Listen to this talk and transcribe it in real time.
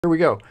Here we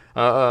go.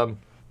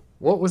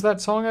 What was that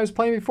song I was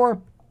playing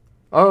before?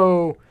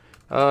 Oh,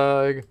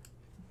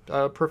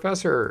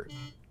 Professor,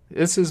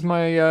 this is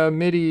my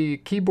MIDI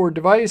keyboard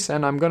device,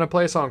 and I'm going to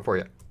play a song for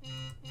you.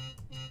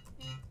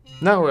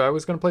 No, I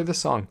was going to play this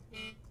song.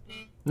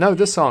 No,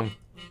 this song.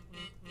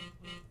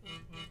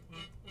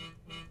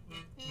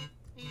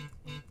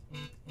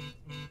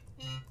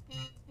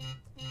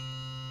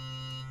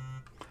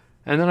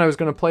 And then I was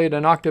going to play it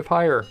an octave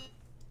higher.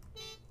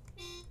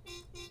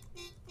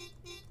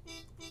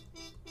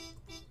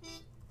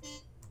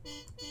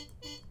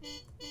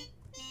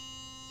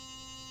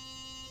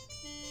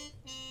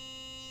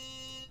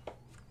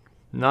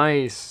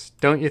 Nice,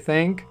 don't you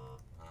think?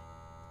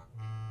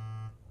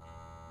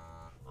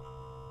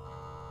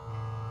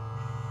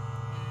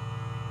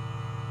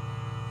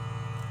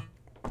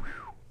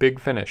 Big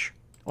finish.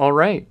 All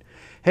right.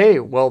 Hey,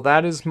 well,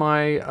 that is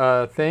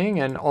my thing.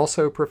 And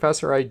also,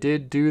 Professor, I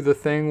did do the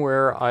thing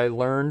where I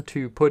learned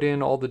to put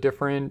in all the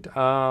different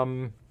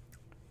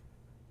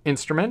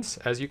instruments,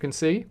 as you can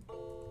see.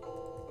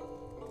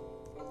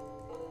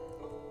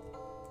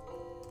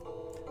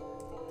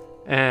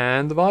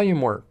 And the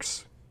volume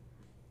works.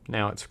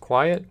 Now it's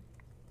quiet.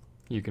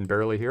 You can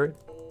barely hear it.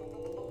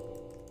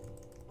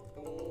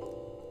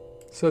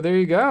 So there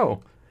you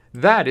go.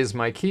 That is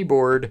my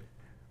keyboard.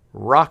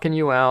 Rocking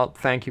you out.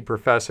 Thank you,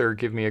 Professor.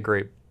 Give me a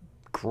great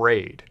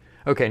grade.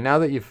 Okay, now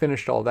that you've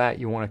finished all that,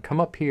 you want to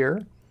come up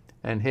here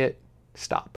and hit stop.